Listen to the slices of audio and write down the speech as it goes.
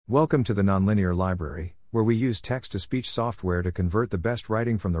Welcome to the Nonlinear Library, where we use text-to-speech software to convert the best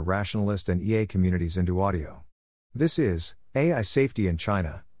writing from the rationalist and EA communities into audio. This is AI Safety in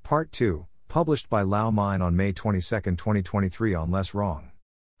China, Part 2, published by Lau Mine on May 22, 2023 on Less Wrong.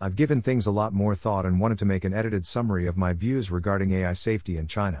 I've given things a lot more thought and wanted to make an edited summary of my views regarding AI safety in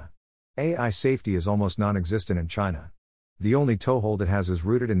China. AI safety is almost non-existent in China. The only toehold it has is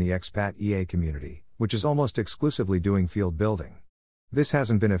rooted in the expat EA community, which is almost exclusively doing field building. This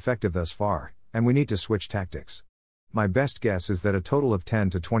hasn't been effective thus far, and we need to switch tactics. My best guess is that a total of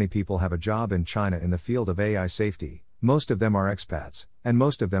 10 to 20 people have a job in China in the field of AI safety. Most of them are expats, and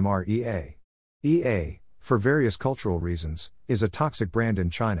most of them are EA. EA, for various cultural reasons, is a toxic brand in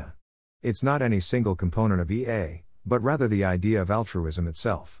China. It's not any single component of EA, but rather the idea of altruism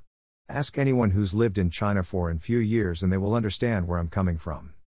itself. Ask anyone who's lived in China for a few years and they will understand where I'm coming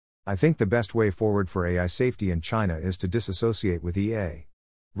from. I think the best way forward for AI safety in China is to disassociate with EA.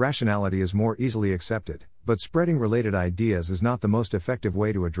 Rationality is more easily accepted, but spreading related ideas is not the most effective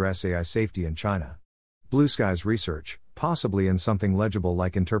way to address AI safety in China. Blue Sky's research, possibly in something legible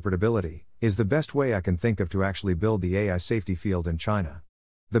like interpretability, is the best way I can think of to actually build the AI safety field in China.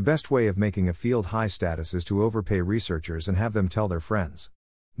 The best way of making a field high status is to overpay researchers and have them tell their friends.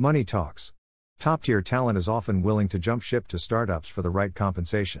 Money talks. Top-tier talent is often willing to jump ship to startups for the right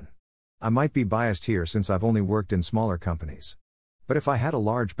compensation. I might be biased here since I've only worked in smaller companies. But if I had a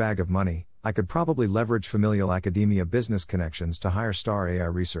large bag of money, I could probably leverage familial academia business connections to hire star AI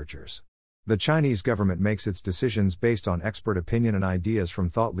researchers. The Chinese government makes its decisions based on expert opinion and ideas from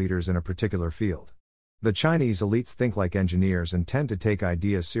thought leaders in a particular field. The Chinese elites think like engineers and tend to take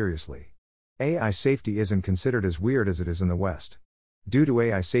ideas seriously. AI safety isn't considered as weird as it is in the West. Due to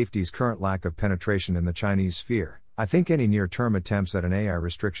AI safety's current lack of penetration in the Chinese sphere, I think any near-term attempts at an AI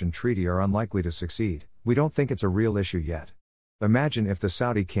restriction treaty are unlikely to succeed. We don't think it's a real issue yet. Imagine if the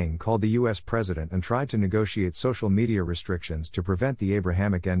Saudi king called the US president and tried to negotiate social media restrictions to prevent the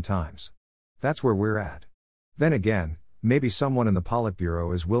Abrahamic end times. That's where we're at. Then again, maybe someone in the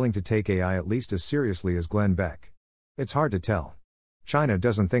Politburo is willing to take AI at least as seriously as Glenn Beck. It's hard to tell. China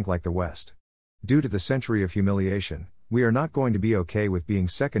doesn't think like the West. Due to the century of humiliation, we are not going to be okay with being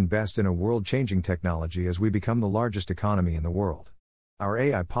second best in a world-changing technology as we become the largest economy in the world. Our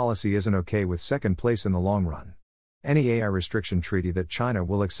AI policy isn't okay with second place in the long run. Any AI restriction treaty that China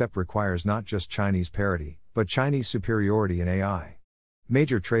will accept requires not just Chinese parity, but Chinese superiority in AI.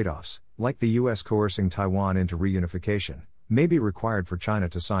 Major trade-offs, like the US coercing Taiwan into reunification, may be required for China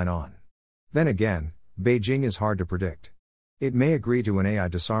to sign on. Then again, Beijing is hard to predict. It may agree to an AI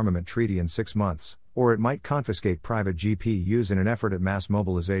disarmament treaty in 6 months, or it might confiscate private GPUs in an effort at mass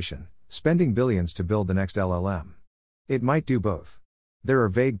mobilization, spending billions to build the next LLM. It might do both. There are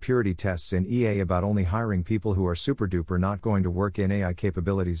vague purity tests in EA about only hiring people who are super-duper not going to work in AI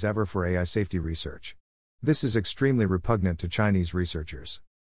capabilities ever for AI safety research. This is extremely repugnant to Chinese researchers.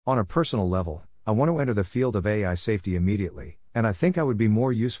 On a personal level, I want to enter the field of AI safety immediately, and I think I would be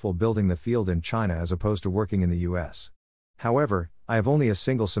more useful building the field in China as opposed to working in the US. However, I have only a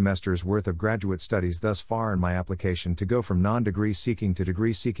single semester's worth of graduate studies thus far and my application to go from non-degree seeking to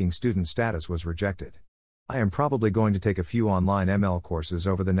degree seeking student status was rejected. I am probably going to take a few online ML courses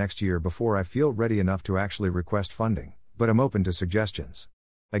over the next year before I feel ready enough to actually request funding, but I'm open to suggestions.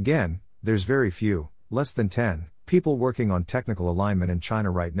 Again, there's very few, less than 10, people working on technical alignment in China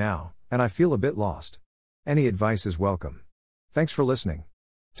right now, and I feel a bit lost. Any advice is welcome. Thanks for listening.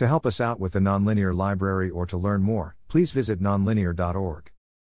 To help us out with the Nonlinear Library or to learn more, please visit nonlinear.org.